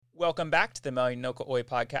Welcome back to the Maui no Ka'oi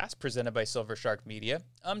podcast presented by SilverShark Media.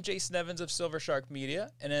 I'm Jason Evans of SilverShark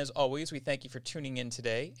Media, and as always, we thank you for tuning in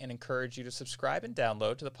today and encourage you to subscribe and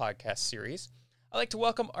download to the podcast series. I'd like to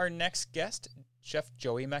welcome our next guest, Chef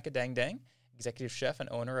Joey Macadangdang, executive chef and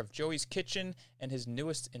owner of Joey's Kitchen and his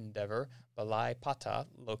newest endeavor, Balai Pata,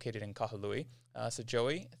 located in Kahului. So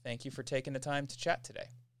Joey, thank you for taking the time to chat today.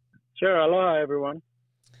 Sure. Aloha, everyone.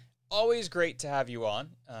 Always great to have you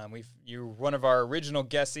on. You're one of our original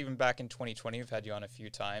guests even back in 2020. We've had you on a few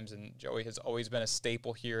times, and Joey has always been a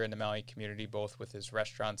staple here in the Maui community, both with his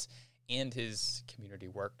restaurants and his community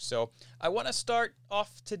work. So I want to start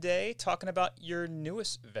off today talking about your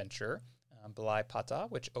newest venture, Balai Pata,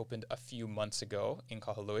 which opened a few months ago in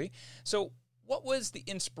Kahului. So what was the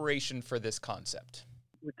inspiration for this concept?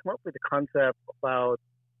 We came up with the concept about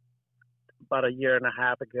a year and a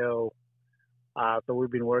half ago. So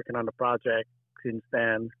we've been working on the project since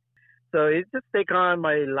then. So it just take on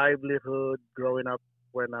my livelihood growing up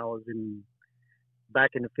when I was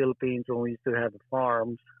back in the Philippines when we used to have the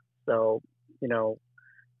farms. So,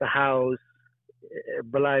 the house,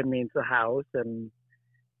 Balai means a house, and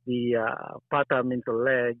the pata means a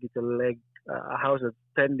leg. It's a leg, a house that's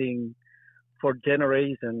standing for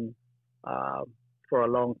generations, for a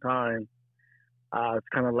long time. It's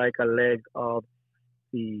kind of like a leg of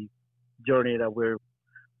the journey that we're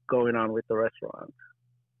going on with the restaurant.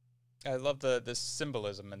 I love the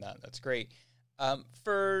symbolism in that. That's great.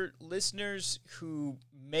 For listeners who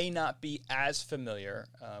may not be as familiar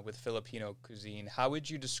with Filipino cuisine, how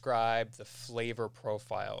would you describe the flavor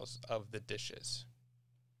profiles of the dishes?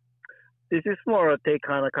 This is more a take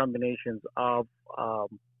on a combinations of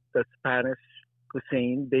the Spanish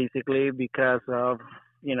cuisine, basically, because of,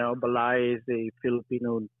 balay is a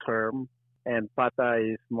Filipino term, and pata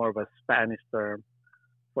is more of a Spanish term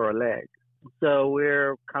for a leg. So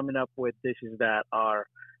we're coming up with dishes that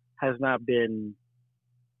has not been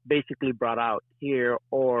basically brought out here,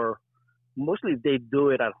 or mostly they do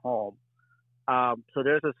it at home. So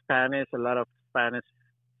there's a lot of Spanish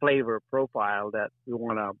flavor profile that we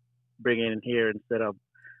want to bring in here instead of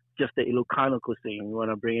just the Ilocano cuisine. We want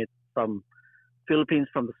to bring it from Philippines,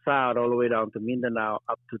 from the south all the way down to Mindanao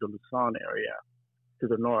up to the Luzon area to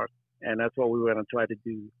the north. And that's what we want to try to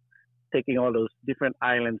do, taking all those different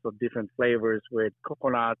islands of different flavors with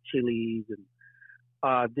coconut, chilies,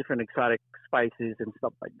 and different exotic spices and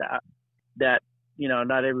stuff like that. That,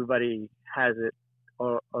 not everybody has it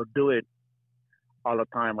or do it all the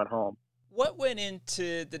time at home. What went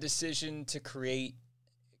into the decision to create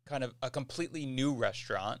kind of a completely new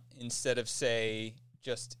restaurant instead of, say,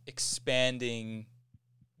 just expanding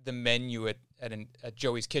the menu at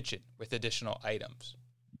Joey's Kitchen with additional items?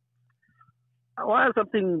 I wanted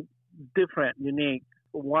something different, unique.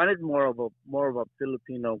 I wanted more of a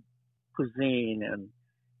Filipino cuisine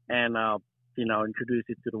and introduce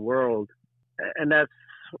it to the world. And that's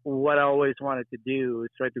what I always wanted to do, is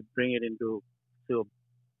try to bring it into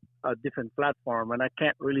a different platform. And I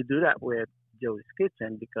can't really do that with Joey's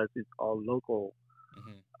Kitchen because it's all local.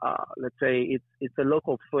 Mm-hmm. Let's say it's a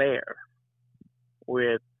local flair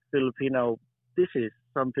with Filipino dishes,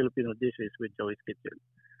 some Filipino dishes with Joey's Kitchen,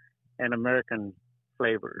 and American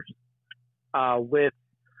flavors. With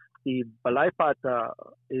the Balai Pata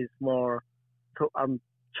is more, so I'm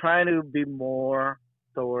trying to be more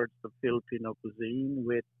towards the Filipino cuisine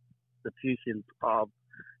with the fusions of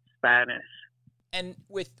Spanish. And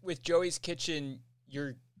with Joey's Kitchen,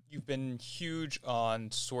 you've been huge on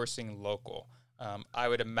sourcing local. I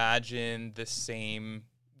would imagine the same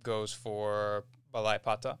goes for Balai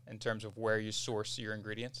Pata in terms of where you source your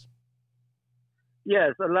ingredients.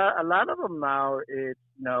 Yes, a lot of them now.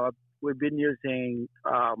 We've been using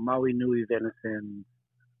Maui Nui venison,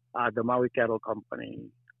 the Maui Cattle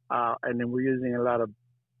Company, and then we're using a lot of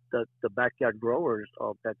the backyard growers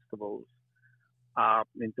of vegetables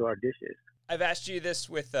into our dishes. I've asked you this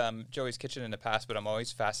with Joey's Kitchen in the past, but I'm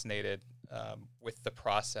always fascinated with the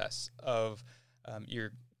process of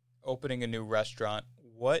you're opening a new restaurant.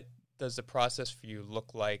 What does the process for you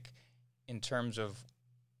look like in terms of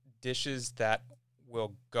dishes that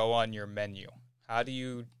will go on your menu? How do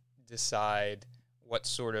you decide what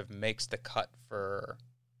sort of makes the cut for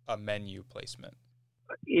a menu placement?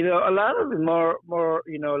 A lot of it more,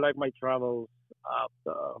 like my travels.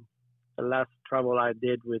 The last travel I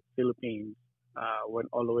did with Philippines went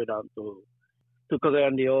all the way down to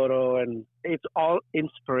Cagayan de Oro, and it's all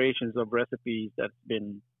inspirations of recipes that's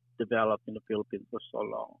been developed in the Philippines for so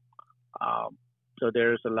long. So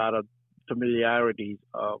there's a lot of familiarities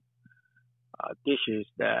of dishes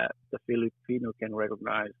that the Filipino can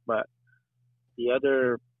recognize, but the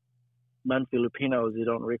other non-Filipinos, they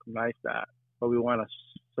don't recognize that. But we want to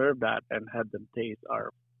serve that and have them taste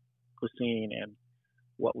our cuisine and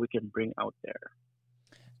what we can bring out there.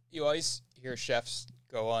 You always hear chefs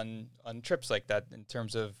go on trips like that in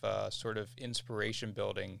terms of sort of inspiration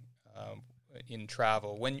building in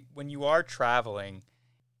travel. When you are traveling,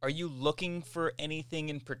 are you looking for anything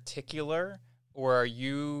in particular, or are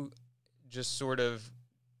you just sort of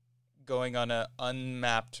going on an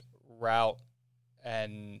unmapped route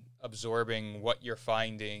and absorbing what you're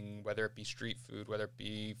finding, whether it be street food, whether it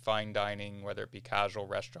be fine dining, whether it be casual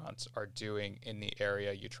restaurants, are doing in the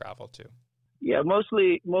area you travel to? Yeah,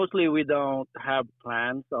 mostly we don't have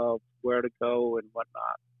plans of where to go and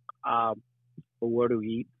whatnot, or where to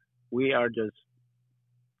eat. We are just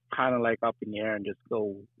kind of like up in the air and just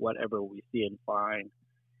go whatever we see and find.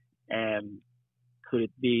 And could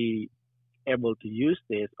it be able to use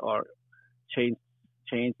this or change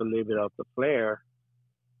a little bit of the flair,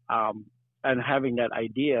 and having that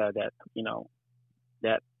idea that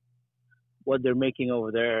that what they're making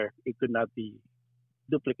over there, it could not be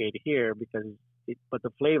duplicated here because but the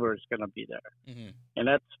flavor is gonna be there. Mm-hmm. And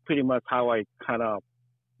that's pretty much how I kind of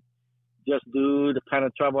just do the kind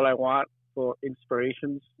of travel I want for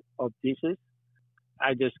inspirations of dishes.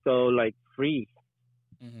 I just go like free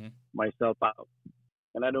Mm-hmm. myself out,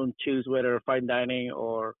 and I don't choose whether fine dining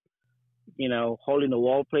or hole in the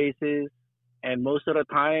wall places. And most of the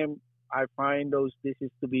time, I find those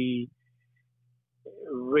dishes to be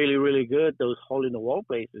really, really good. Those hole in the wall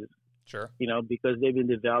places, Sure. because they've been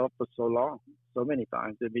developed for so long, so many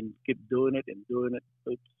times. They've been keep doing it and doing it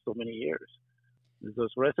for so many years.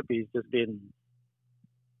 Those recipes just been,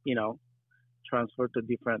 transferred to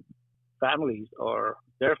different families or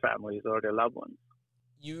their families or their loved ones.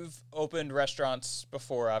 You've opened restaurants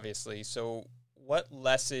before, obviously. So what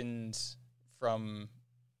lessons from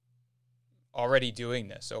already doing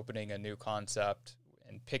this, opening a new concept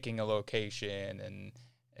and picking a location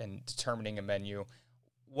and determining a menu,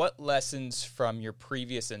 what lessons from your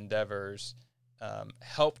previous endeavors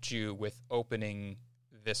helped you with opening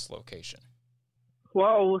this location?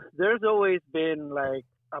 Well, there's always been like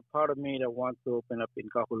a part of me that wants to open up in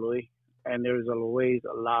Kahului, and there's always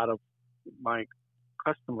a lot of my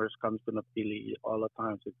customers comes to Napili all the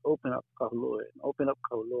time to open up Kahului and open up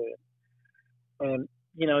Kahului. And,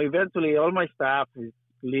 eventually all my staff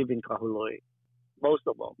live in Kahului. Most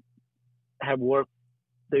of them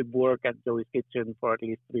they've worked at Joey's Kitchen for at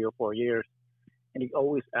least 3 or 4 years. And he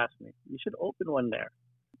always asks me, you should open one there.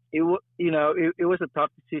 It was a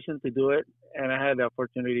tough decision to do it. And I had the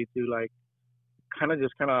opportunity to like kind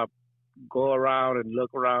of go around and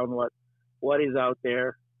look around what is out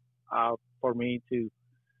there for me to,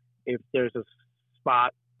 if there's a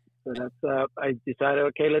spot. So that's I decided,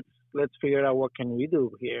 okay, let's figure out what can we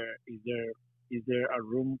do here. Is there a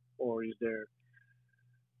room, or do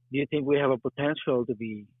you think we have a potential to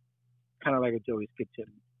be kind of like a Joey's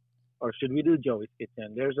Kitchen, or should we do Joey's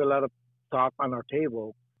Kitchen? There's a lot of talk on our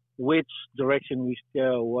table, which direction we should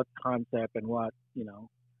go, what concept and what,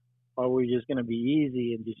 or we're just going to be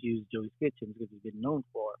easy and just use Joey's Kitchen because it's been known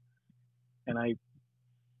for. And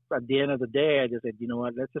at the end of the day, I just said, you know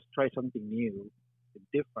what, let's just try something new and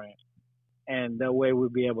different. And that way we'll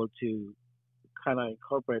be able to kind of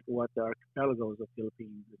incorporate what the archipelagos of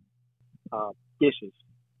Philippines dishes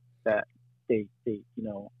that they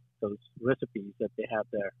those recipes that they have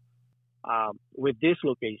there. With these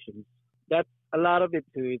locations, that's a lot of it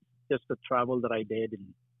too. It's just the travel that I did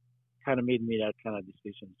and kind of made me that kind of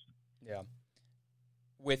decisions. Yeah.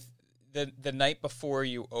 With the night before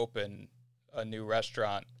you open a new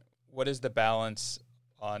restaurant, what is the balance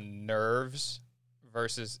on nerves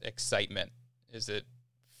versus excitement? Is it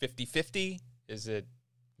 50-50? Is it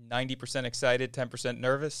 90% excited, 10%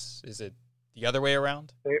 nervous? Is it the other way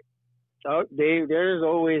around? There's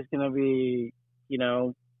always going to be,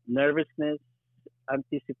 nervousness,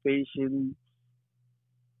 anticipation.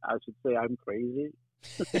 I should say I'm crazy.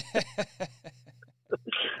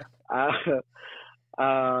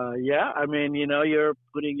 Yeah, I mean, you're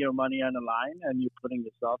putting your money on the line and you're putting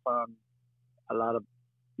yourself on a lot of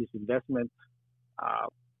these investments.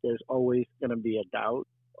 There's always going to be a doubt,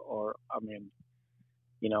 or, I mean,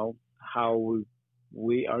 how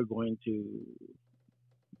we are going to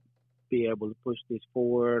be able to push this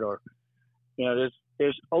forward, or,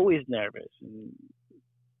 there's always nervous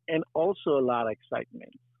and also a lot of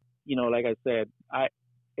excitement. Like I said,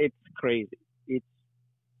 it's crazy.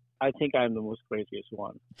 I think I'm the most craziest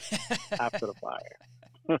one after the fire.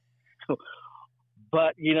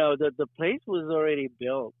 But the place was already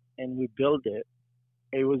built, and we built it.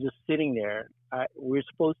 It was just sitting there. We were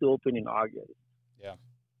supposed to open in August. Yeah.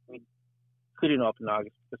 We couldn't open in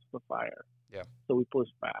August because of the fire. Yeah. So we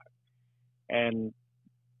pushed back, and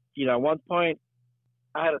at one point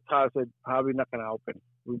I had a thought, I said, probably not going to open.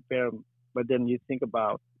 Repair 'em. But then you think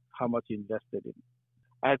about how much you invested in.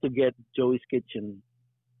 I had to get Joey's Kitchen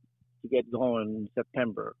to get going in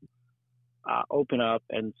September, open up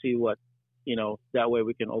and see what, that way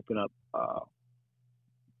we can open up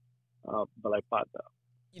Balai Pata.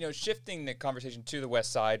 Shifting the conversation to the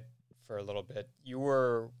West Side for a little bit, you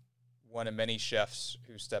were one of many chefs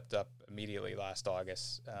who stepped up immediately last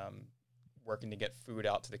August, working to get food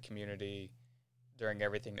out to the community during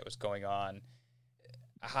everything that was going on.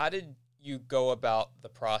 How did you go about the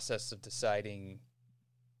process of deciding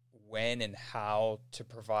when and how to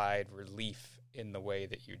provide relief in the way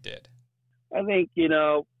that you did? I think,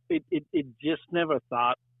 it just never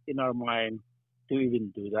thought in our mind to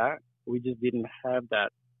even do that. We just didn't have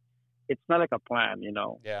that. It's not like a plan,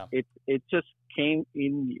 Yeah. It just came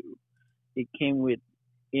in you. It came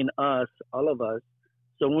in us, all of us.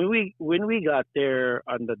 So when we got there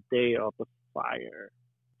on the day of the fire,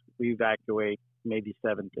 we evacuate maybe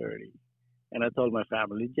 7:30, and I told my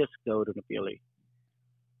family, just go to Napili.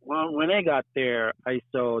 Well, when I got there, I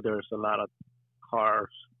saw there's a lot of cars.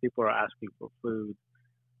 People are asking for food.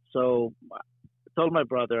 So I told my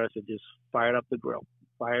brother, I said, just fire up the grill,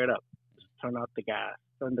 fire it up, just turn the gas.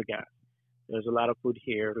 There's a lot of food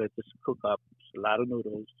here. Let's just cook up a lot of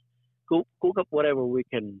noodles, cook up whatever we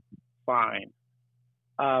can find.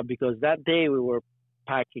 Because that day we were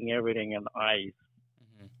packing everything in ice.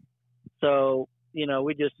 Mm-hmm. So,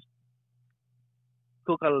 we just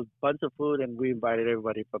cook a bunch of food and we invited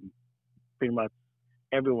everybody from pretty much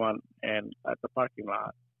everyone and at the parking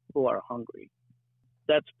lot who are hungry.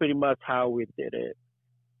 That's pretty much how we did it.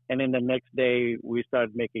 And then the next day we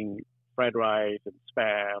started making fried rice and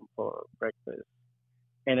spam for breakfast.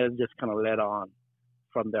 And it just kind of led on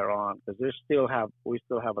from there on because we still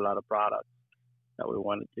have a lot of products that we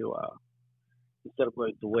wanted to, instead of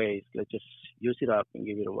going to waste, let's just use it up and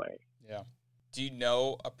give it away. Yeah. Do you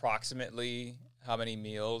know approximately how many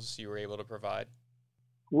meals you were able to provide?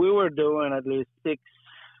 We were doing at least six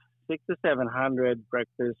to 700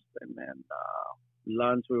 breakfast, and then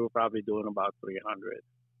lunch we were probably doing about 300.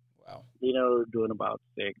 Wow. Dinner we were doing about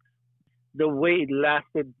 6. The way it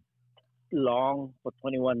lasted long for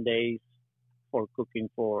 21 days for cooking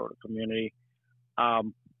for the community,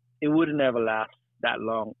 it would never last that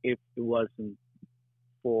long if it wasn't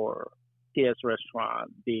for TS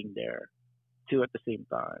Restaurant being there too at the same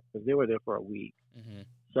time because they were there for a week. Mm-hmm.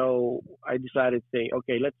 So I decided to say,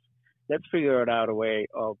 okay, let's figure it out a way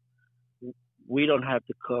of we don't have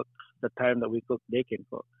to cook the time that we cook, they can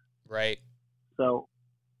cook. Right. So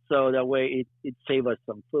that way it save us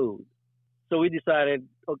some food. So we decided,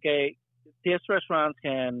 okay, TS Restaurants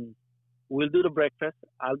we'll do the breakfast.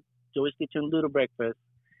 Joey's Kitchen will do the breakfast.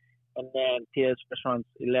 And then TS Restaurants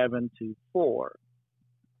 11 to 4.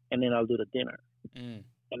 And then I'll do the dinner. Mm.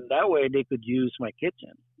 And that way they could use my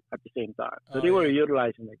kitchen at the same time. So they were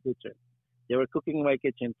utilizing my kitchen. They were cooking in my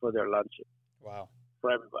kitchen for their lunches. Wow.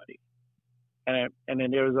 For everybody. And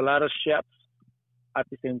then there was a lot of chefs at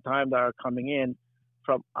the same time that are coming in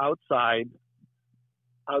from outside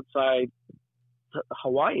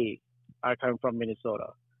Hawaii are coming from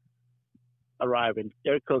Minnesota, arriving.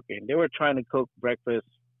 They're cooking. They were trying to cook breakfast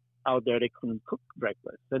out there. They couldn't cook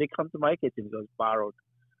breakfast. So they come to my kitchen because borrowed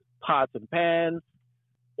pots and pans.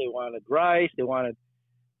 They wanted rice.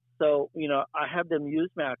 So, I have them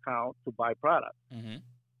use my account to buy products. Mm-hmm.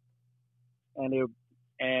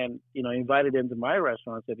 And invited them to my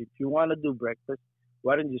restaurant. Said, if you want to do breakfast,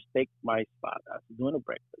 why don't you just take my spot as doing a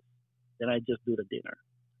breakfast? Then I just do the dinner.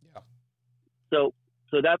 Yeah. So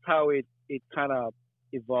that's how it kind of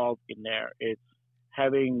evolved in there. It's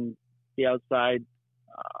having the outside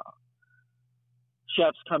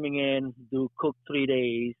chefs coming in, cook 3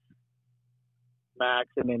 days max,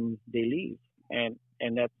 and then they leave. And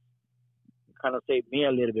that's kind of saved me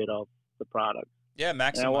a little bit of the product. Yeah,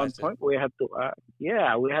 maximize and at one point we have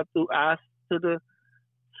to ask to the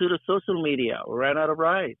social media. We ran out of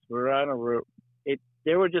rice.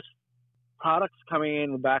 There were just products coming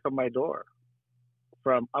in the back of my door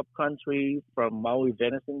from upcountry, from Maui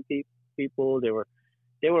venison people. They were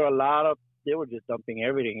just dumping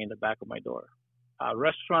everything in the back of my door.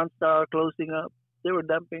 Restaurants that are closing up, they were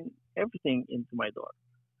dumping everything into my door.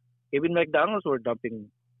 Even McDonald's were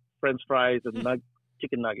dumping French fries and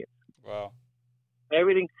chicken nuggets. Wow.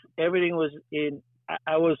 Everything was in.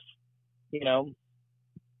 I was, it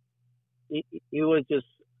was just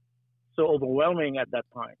so overwhelming at that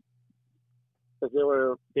time because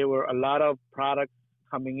there were a lot of products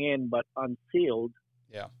coming in but unsealed.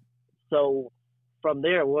 Yeah. So from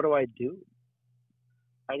there, what do I do?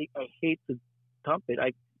 I hate to dump it.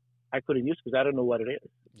 I couldn't use it because I don't know what it is.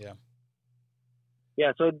 Yeah.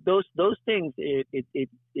 Yeah, so those things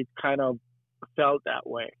it kind of felt that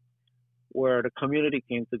way, where the community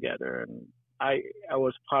came together, and I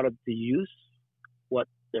was part of the use what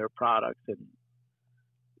their products and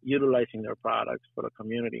utilizing their products for the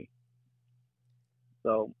community.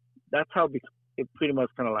 So that's how it pretty much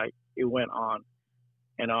kind of like it went on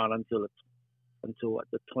and on until what,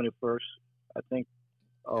 the 21st, I think,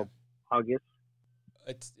 Yeah. of August.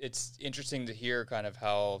 It's interesting to hear kind of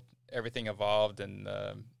how everything evolved and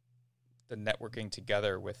the networking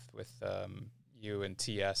together with you and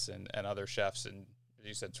TS and other chefs, and as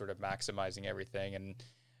you said, sort of maximizing everything. And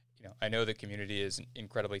I know the community is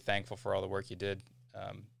incredibly thankful for all the work you did.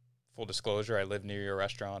 Full disclosure, I live near your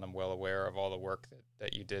restaurant. I'm well aware of all the work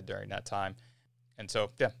that you did during that time. And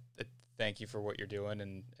so, yeah, thank you for what you're doing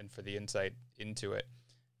and for the insight into it.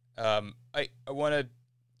 I want to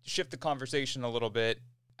shift the conversation a little bit.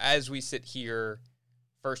 As we sit here,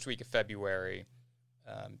 first week of February,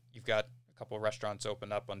 you've got a couple of restaurants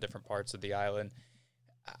open up on different parts of the island.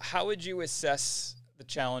 How would you assess the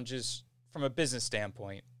challenges from a business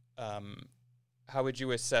standpoint? How would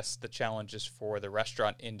you assess the challenges for the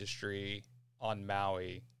restaurant industry on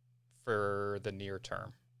Maui for the near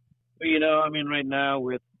term? Well, I mean, right now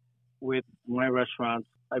with my restaurants,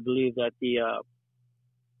 I believe that the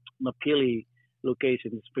Napili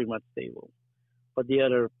location is pretty much stable, but the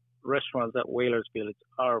other restaurants at Whalers Village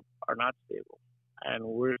are not stable, and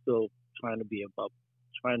we're still trying to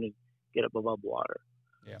get up above water.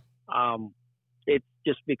 Yeah. It's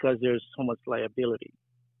just because there's so much liability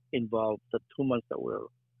involved. The 2 months that we're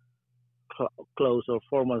closed, or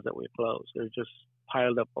 4 months that we're closed, they're just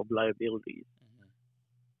piled up of liabilities.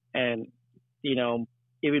 And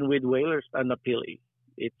even with Whalers and Napili,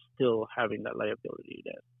 it's still having that liability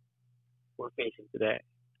that we're facing today.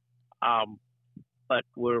 But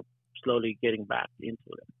we're slowly getting back into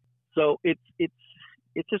it. So it's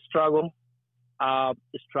a struggle. A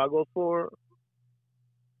struggle for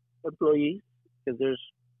employees, because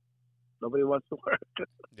nobody wants to work.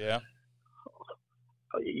 Yeah.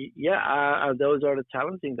 Yeah, those are the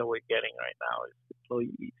challenges that we're getting right now is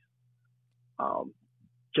employees.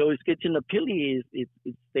 Joey's Kitchen Napili is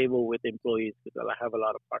stable with employees, because I have a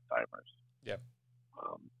lot of part timers. Yeah.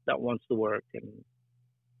 That wants to work,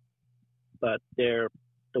 but the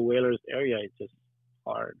Whalers area is just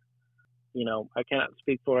hard. I cannot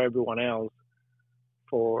speak for everyone else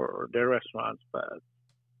for their restaurants, but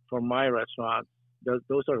for my restaurant, those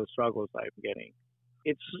are the struggles I'm getting.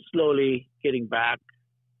 It's slowly getting back.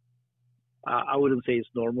 I wouldn't say it's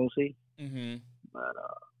normalcy,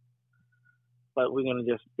 but we're going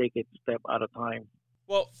to just take it step at a time.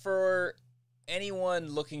 Well, for anyone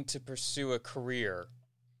looking to pursue a career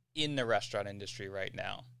in the restaurant industry right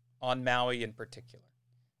now, on Maui in particular,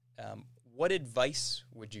 what advice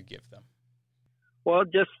would you give them? Well,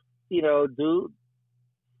 just, do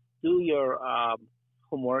your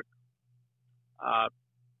homework.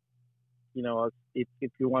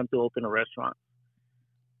 If you want to open a restaurant,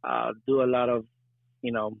 do a lot of,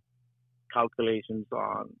 calculations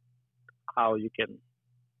on how you can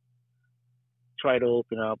try to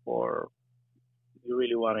open up, or you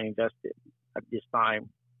really want to invest it at this time.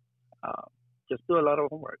 Just do a lot of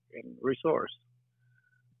homework and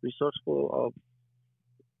resourceful of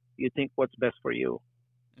you think what's best for you.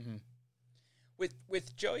 Mm-hmm.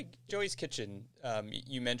 With Joey's Kitchen,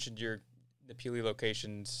 you mentioned your Napili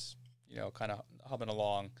locations, kind of humming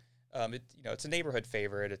along. It's a neighborhood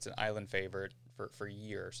favorite. It's an island favorite for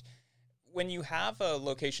years. When you have a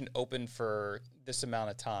location open for this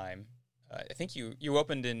amount of time, I think you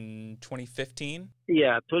opened in 2015?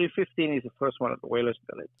 Yeah, 2015 is the first one at the Whalers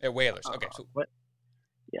Village. At Whalers, okay.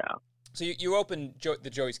 Yeah. So you opened the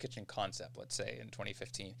Joey's Kitchen concept, let's say, in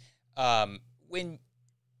 2015. When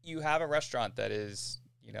you have a restaurant that is,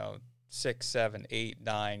 6, 7, 8,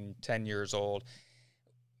 9, 10 years old,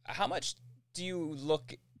 how much do you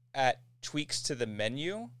look at tweaks to the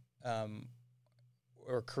menu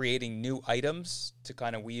or creating new items to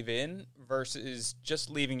kind of weave in versus just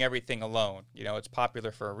leaving everything alone? It's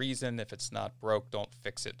popular for a reason. If it's not broke, don't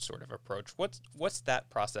fix it sort of approach. What's that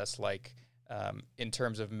process like in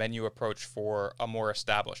terms of menu approach for a more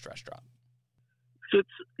established restaurant? So it's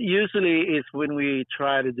usually is when we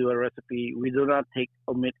try to do a recipe, we do not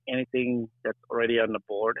omit anything that's already on the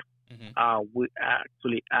board. Mm-hmm. We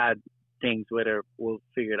actually add things, whether we'll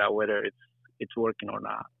figure it out whether it's working or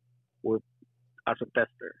not. As a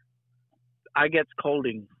tester, I get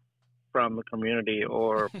scolding from the community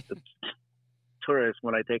or the tourists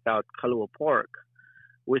when I take out Kahului pork,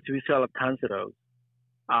 which we sell tons of those.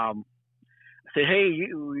 I say, hey,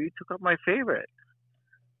 you took up my favorite.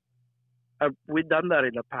 we've done that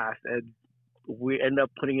in the past, and we end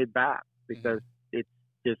up putting it back because it's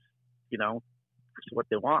just, it's what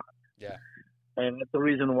they want. Yeah. And that's the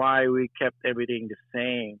reason why we kept everything the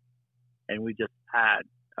same, and we just add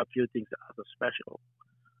a few things as a special.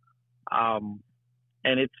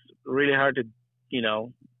 And it's really hard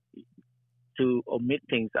to omit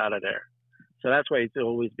things out of there. So that's why it's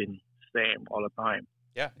always been the same all the time.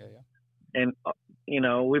 Yeah. And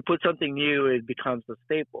we put something new, it becomes a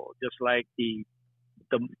staple. Just like the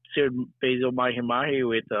seared basil mahi mahi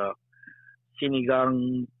with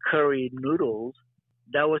sinigang curry noodles.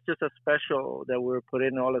 That was just a special that we were put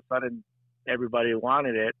in. All of a sudden, everybody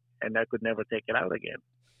wanted it, and I could never take it out again.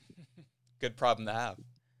 Good problem to have.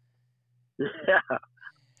 Yeah.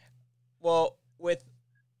 Well, with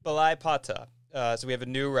Balai Pata, so we have a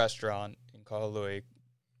new restaurant in Kahului.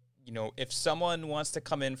 If someone wants to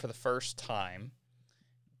come in for the first time,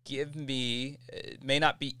 it may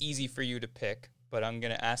not be easy for you to pick, but I'm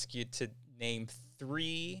going to ask you to name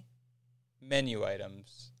 3 menu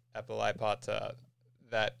items at Balai Pata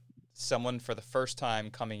that someone for the first time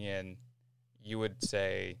coming in, you would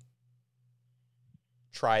say,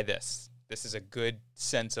 try this. This is a good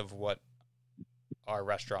sense of what our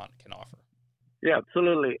restaurant can offer. Yeah,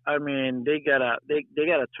 absolutely. I mean, they gotta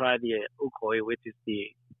try the ukoi, which is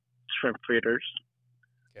the shrimp fritters.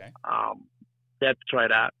 Okay. They have to try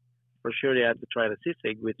that. For sure, they have to try the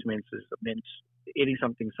sisig, which means eating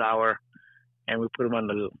something sour, and we put them on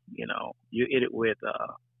the, you eat it with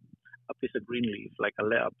a piece of green leaf, like a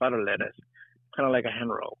butter lettuce, kind of like a hand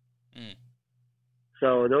roll. Mm.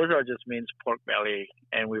 So those are just minced pork belly,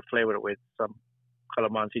 and we flavor it with some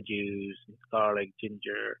calamansi juice, garlic,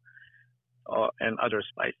 ginger, and other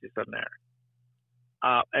spices on there.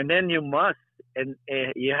 And then you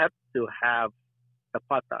have to have the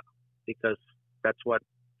pata, because that's what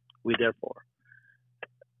we're there for.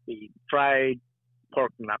 The fried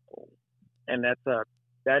pork knuckle, and that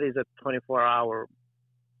is a 24-hour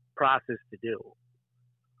process to do.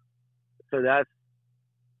 So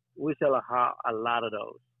we sell a lot of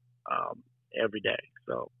those every day.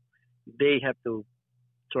 So they have to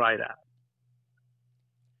try that.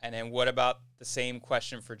 And then what about the same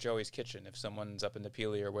question for Joey's Kitchen if someone's up in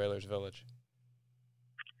Napili or Whalers Village?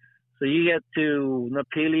 So you get to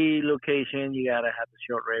Napili location, you got to have the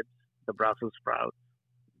short ribs, the Brussels sprouts,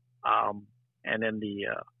 and then the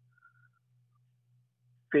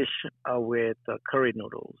fish with curry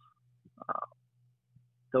noodles.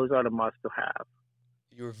 Those are the must to have.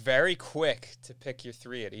 You were very quick to pick your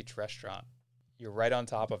 3 at each restaurant. You're right on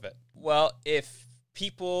top of it. Well, if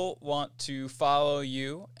people want to follow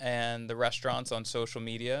you and the restaurants on social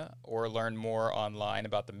media or learn more online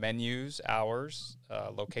about the menus, hours,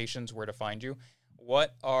 locations, where to find you,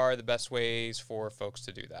 what are the best ways for folks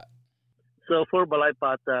to do that? So for Balai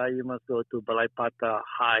Pata, you must go to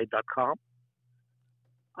balaipatahigh.com,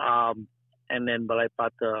 and then Balai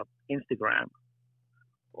Pata Instagram,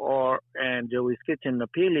 and Joey's Kitchen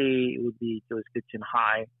Napili would be Joey's Kitchen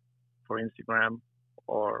High for Instagram,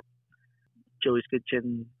 or Joey's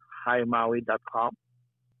Kitchen highmaui.com.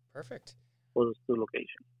 Perfect. For those 2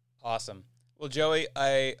 locations. Awesome. Well, Joey,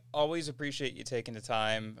 I always appreciate you taking the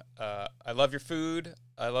time. I love your food.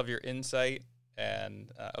 I love your insight.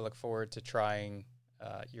 And I look forward to trying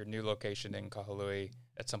your new location in Kahului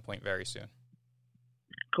at some point very soon.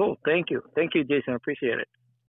 Cool. Thank you. Thank you, Jason. I appreciate it.